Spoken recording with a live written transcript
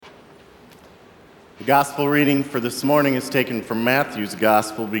The gospel reading for this morning is taken from Matthew's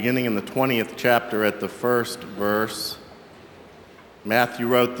gospel, beginning in the 20th chapter at the first verse. Matthew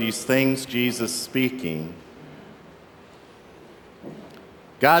wrote these things, Jesus speaking.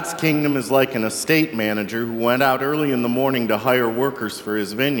 God's kingdom is like an estate manager who went out early in the morning to hire workers for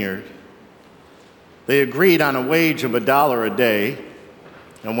his vineyard. They agreed on a wage of $1 a day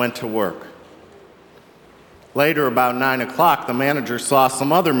and went to work. Later, about 9 o'clock, the manager saw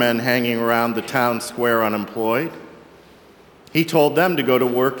some other men hanging around the town square unemployed. He told them to go to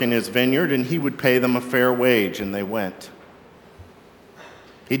work in his vineyard and he would pay them a fair wage, and they went.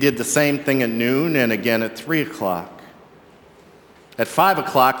 He did the same thing at noon and again at 3 o'clock. At 5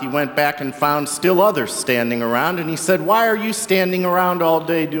 o'clock, he went back and found still others standing around, and he said, "Why are you standing around all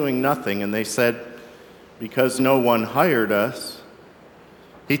day doing nothing?" And they said, "Because no one hired us."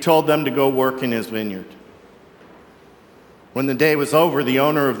 He told them to go work in his vineyard. When the day was over, the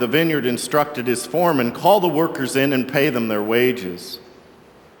owner of the vineyard instructed his foreman, "Call the workers in and pay them their wages.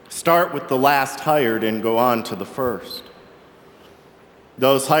 Start with the last hired and go on to the first."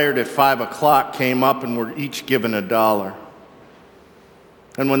 Those hired at 5 o'clock came up and were each given $1.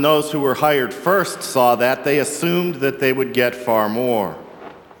 And when those who were hired first saw that, they assumed that they would get far more.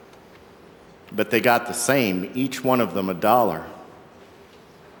 But they got the same, each one of them $1.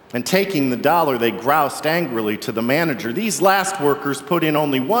 And taking the $1, they groused angrily to the manager, "These last workers put in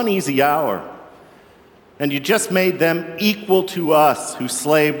only one easy hour, and you just made them equal to us who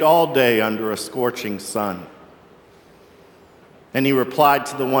slaved all day under a scorching sun." And he replied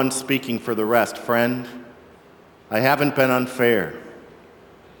to the one speaking for the rest, "Friend, I haven't been unfair.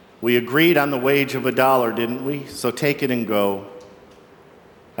 We agreed on the wage of $1, didn't we? So take it and go.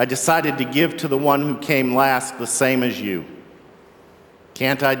 I decided to give to the one who came last the same as you.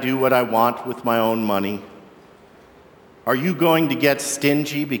 Can't I do what I want with my own money? Are you going to get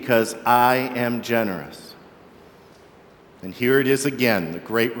stingy because I am generous?" And here it is again, the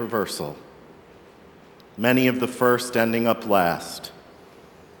great reversal. Many of the first ending up last,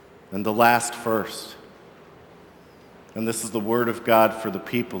 and the last first. And this is the word of God for the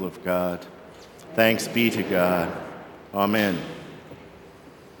people of God. Thanks be to God. Amen.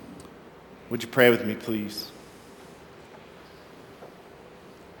 Would you pray with me, please?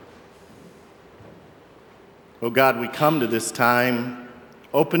 Oh God, we come to this time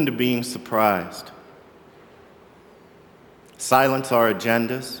open to being surprised. Silence our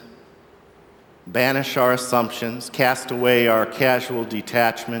agendas, banish our assumptions, cast away our casual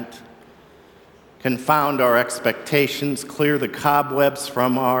detachment, confound our expectations, clear the cobwebs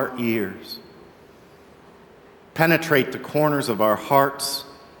from our ears, penetrate the corners of our hearts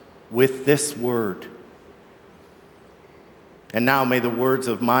with this word. And now may the words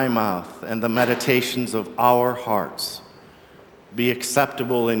of my mouth and the meditations of our hearts be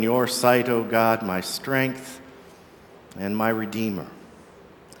acceptable in your sight, O God, my strength and my Redeemer.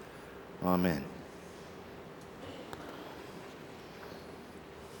 Amen.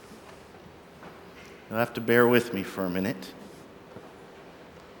 You'll have to bear with me for a minute.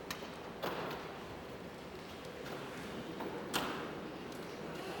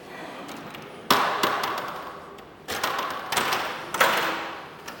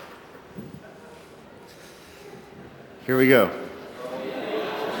 Here we go.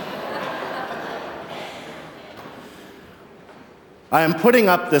 I am putting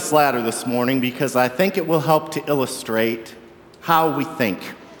up this ladder this morning because I think it will help to illustrate how we think,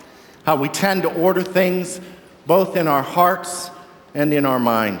 how we tend to order things both in our hearts and in our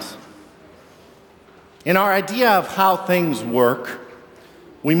minds. In our idea of how things work,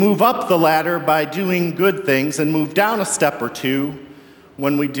 we move up the ladder by doing good things and move down a step or two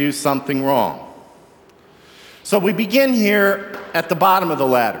when we do something wrong. So we begin here at the bottom of the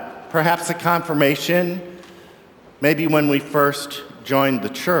ladder, perhaps a confirmation, maybe when we first joined the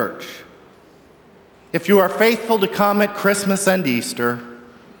church. If you are faithful to come at Christmas and Easter,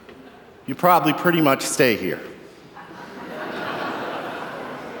 you probably pretty much stay here.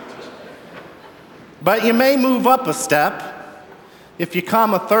 But you may move up a step if you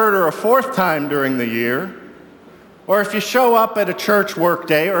come a third or a fourth time during the year, or if you show up at a church work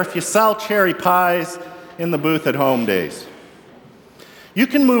day, or if you sell cherry pies in the booth at home days. You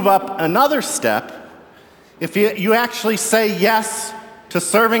can move up another step if you actually say yes to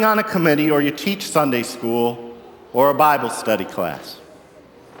serving on a committee, or you teach Sunday school or a Bible study class.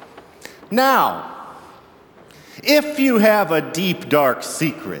 Now, if you have a deep, dark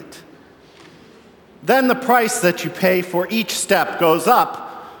secret, then the price that you pay for each step goes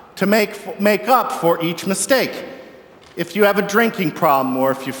up to make up for each mistake. If you have a drinking problem,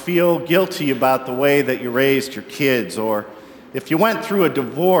 or if you feel guilty about the way that you raised your kids, or if you went through a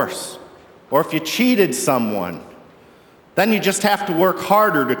divorce, or if you cheated someone, then you just have to work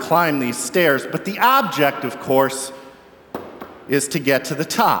harder to climb these stairs. But the object, of course, is to get to the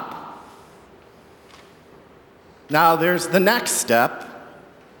top. Now there's the next step,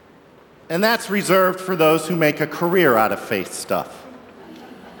 and that's reserved for those who make a career out of faith stuff.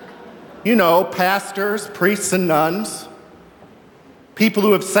 You know, pastors, priests, and nuns, people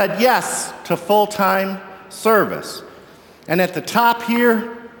who have said yes to full-time service. And at the top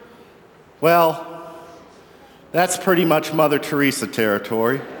here, well, that's pretty much Mother Teresa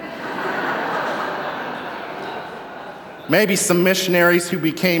territory. Maybe some missionaries who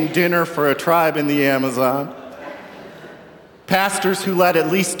became dinner for a tribe in the Amazon. Pastors who led at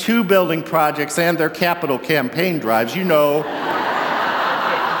least 2 building projects and their capital campaign drives, you know.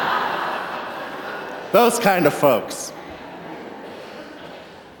 Those kind of folks.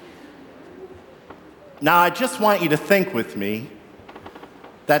 Now, I just want you to think with me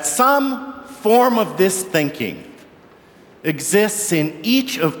that some form of this thinking exists in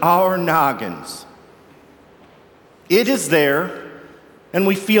each of our noggins. It is there, and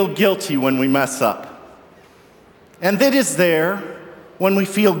we feel guilty when we mess up. And it is there when we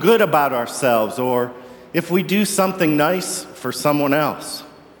feel good about ourselves or if we do something nice for someone else.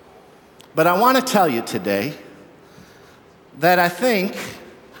 But I want to tell you today that I think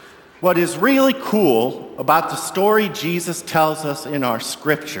what is really cool about the story Jesus tells us in our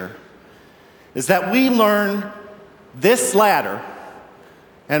scripture is that we learn this ladder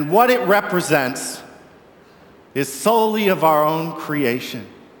and what it represents is solely of our own creation.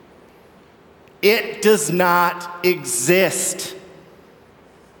 It does not exist.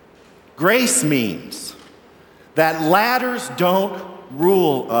 Grace means that ladders don't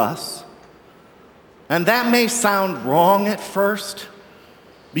rule us. And that may sound wrong at first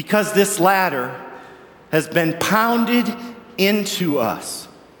because this ladder has been pounded into us.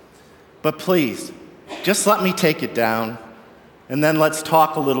 But please, just let me take it down and then let's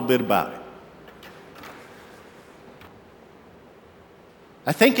talk a little bit about it.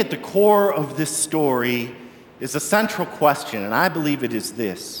 I think at the core of this story is a central question, and I believe it is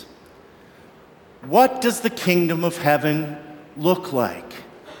this. What does the kingdom of heaven look like?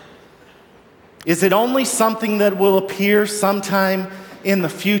 Is it only something that will appear sometime in the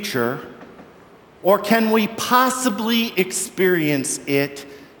future, or can we possibly experience it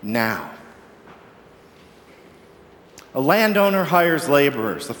now? A landowner hires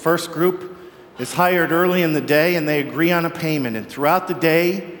laborers. The first group is hired early in the day, and they agree on a payment. And throughout the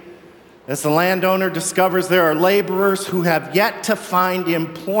day, as the landowner discovers there are laborers who have yet to find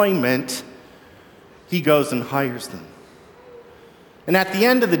employment, he goes and hires them. And at the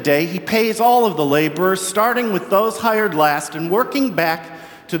end of the day, he pays all of the laborers, starting with those hired last and working back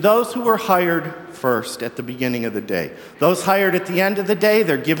to those who were hired first at the beginning of the day. Those hired at the end of the day,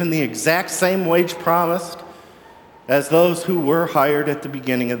 they're given the exact same wage promised as those who were hired at the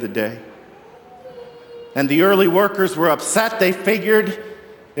beginning of the day. And the early workers were upset. They figured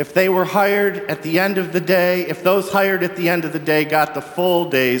if they were hired at the end of the day, if those hired at the end of the day got the full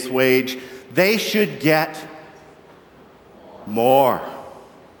day's wage, they should get more.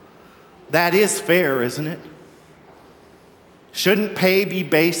 That is fair, isn't it? Shouldn't pay be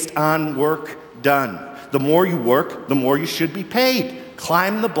based on work done? The more you work, the more you should be paid.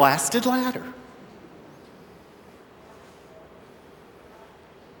 Climb the blasted ladder.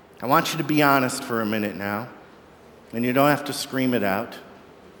 I want you to be honest for a minute now, and you don't have to scream it out.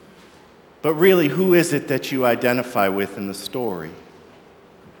 But really, who is it that you identify with in the story?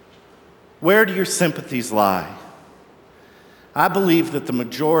 Where do your sympathies lie? I believe that the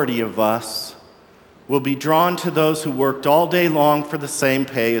majority of us will be drawn to those who worked all day long for the same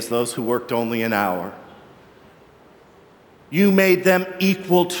pay as those who worked only an hour. You made them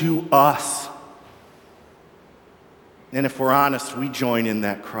equal to us. And if we're honest, we join in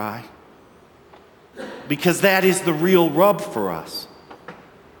that cry. Because that is the real rub for us.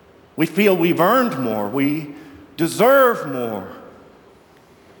 We feel we've earned more. We deserve more.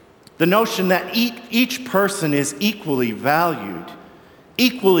 The notion that each person is equally valued,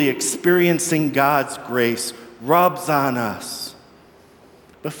 equally experiencing God's grace, rubs on us.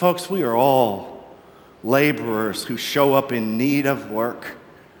 But folks, we are all laborers who show up in need of work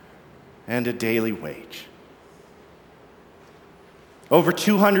and a daily wage. Over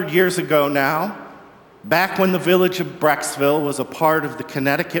 200 years ago now, back when the village of Brecksville was a part of the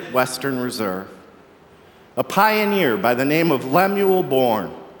Connecticut Western Reserve, a pioneer by the name of Lemuel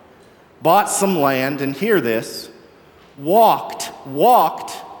Bourne bought some land, and hear this, walked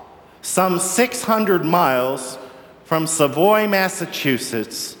some 600 miles from Savoy,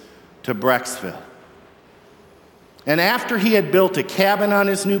 Massachusetts to Brecksville. And after he had built a cabin on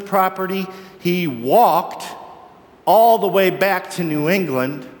his new property, he walked all the way back to New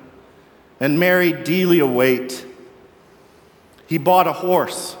England and married Delia Waite. He bought a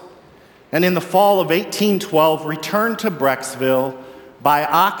horse, and in the fall of 1812 returned to Brecksville by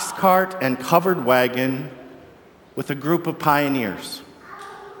ox cart and covered wagon with a group of pioneers.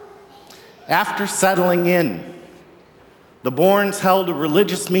 After settling in, the Bournes held a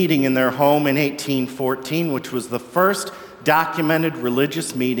religious meeting in their home in 1814, which was the first documented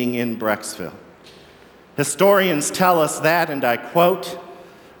religious meeting in Brecksville. Historians tell us that, and I quote,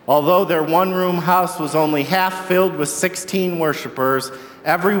 "Although their one-room house was only half filled with 16 worshipers,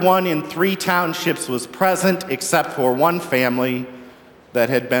 everyone in 3 townships was present except for one family that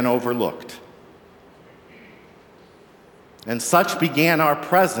had been overlooked." And such began our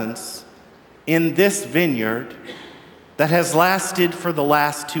presence in this vineyard that has lasted for the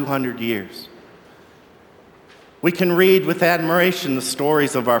last 200 years. We can read with admiration the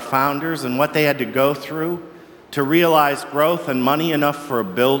stories of our founders and what they had to go through to realize growth and money enough for a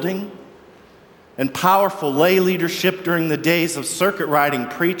building, and powerful lay leadership during the days of circuit riding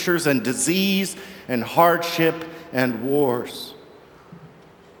preachers and disease and hardship and wars.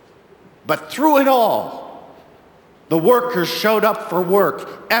 But through it all, the workers showed up for work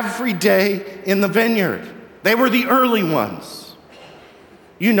every day in the vineyard. They were the early ones.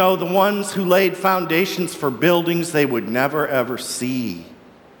 You know, the ones who laid foundations for buildings they would never, ever see.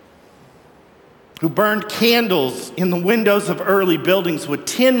 Who burned candles in the windows of early buildings with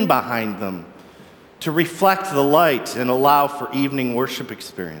tin behind them to reflect the light and allow for evening worship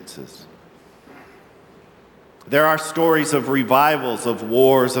experiences. There are stories of revivals, of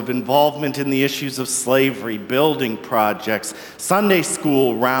wars, of involvement in the issues of slavery, building projects, Sunday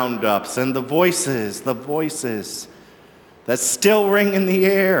school roundups, and the voices that still ring in the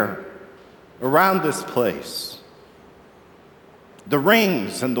air around this place. The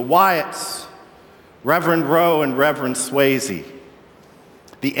Rings and the Wyatts, Reverend Rowe and Reverend Swayze,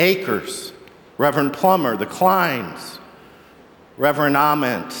 the Akers, Reverend Plummer, the Kleins, Reverend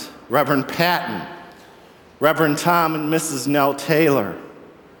Ament, Reverend Patton, Reverend Tom and Mrs. Nell Taylor,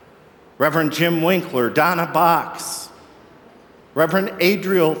 Reverend Jim Winkler, Donna Box, Reverend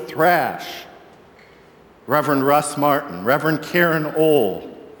Adriel Thrash, Reverend Russ Martin, Reverend Karen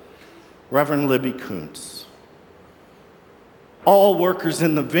Oehl, Reverend Libby Kuntz. All workers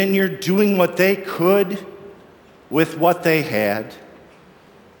in the vineyard doing what they could with what they had,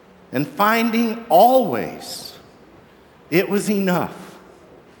 and finding always it was enough.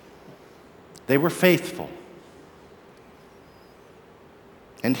 They were faithful.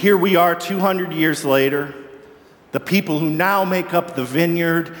 And here we are 200 years later, the people who now make up the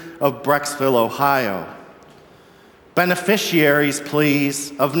vineyard of Brecksville, Ohio. Beneficiaries,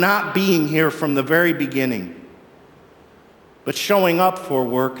 please, of not being here from the very beginning, but showing up for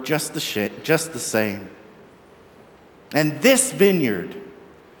work just the same. And this vineyard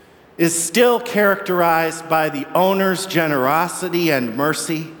is still characterized by the owner's generosity and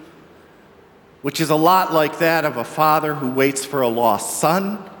mercy, which is a lot like that of a father who waits for a lost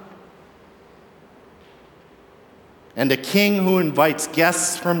son, and a king who invites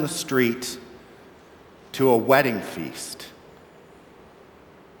guests from the street to a wedding feast.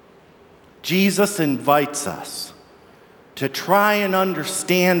 Jesus invites us to try and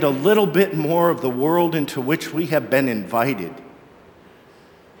understand a little bit more of the world into which we have been invited.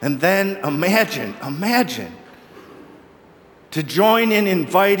 And then imagine to join in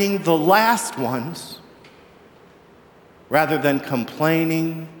inviting the last ones rather than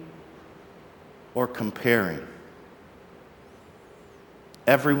complaining or comparing.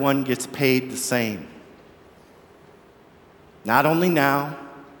 Everyone gets paid the same. Not only now,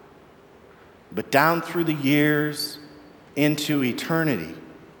 but down through the years into eternity.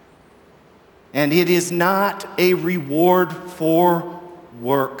 And it is not a reward for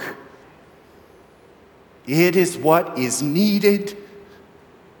work. It is what is needed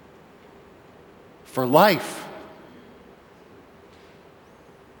for life.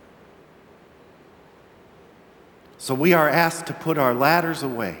 So we are asked to put our ladders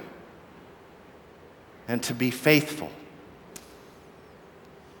away and to be faithful.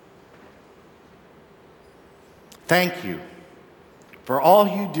 Thank you for all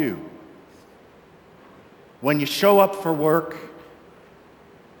you do when you show up for work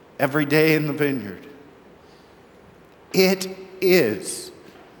every day in the vineyard. It is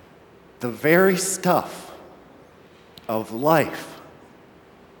the very stuff of life.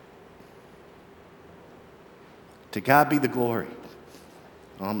 To God be the glory.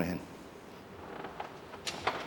 Amen.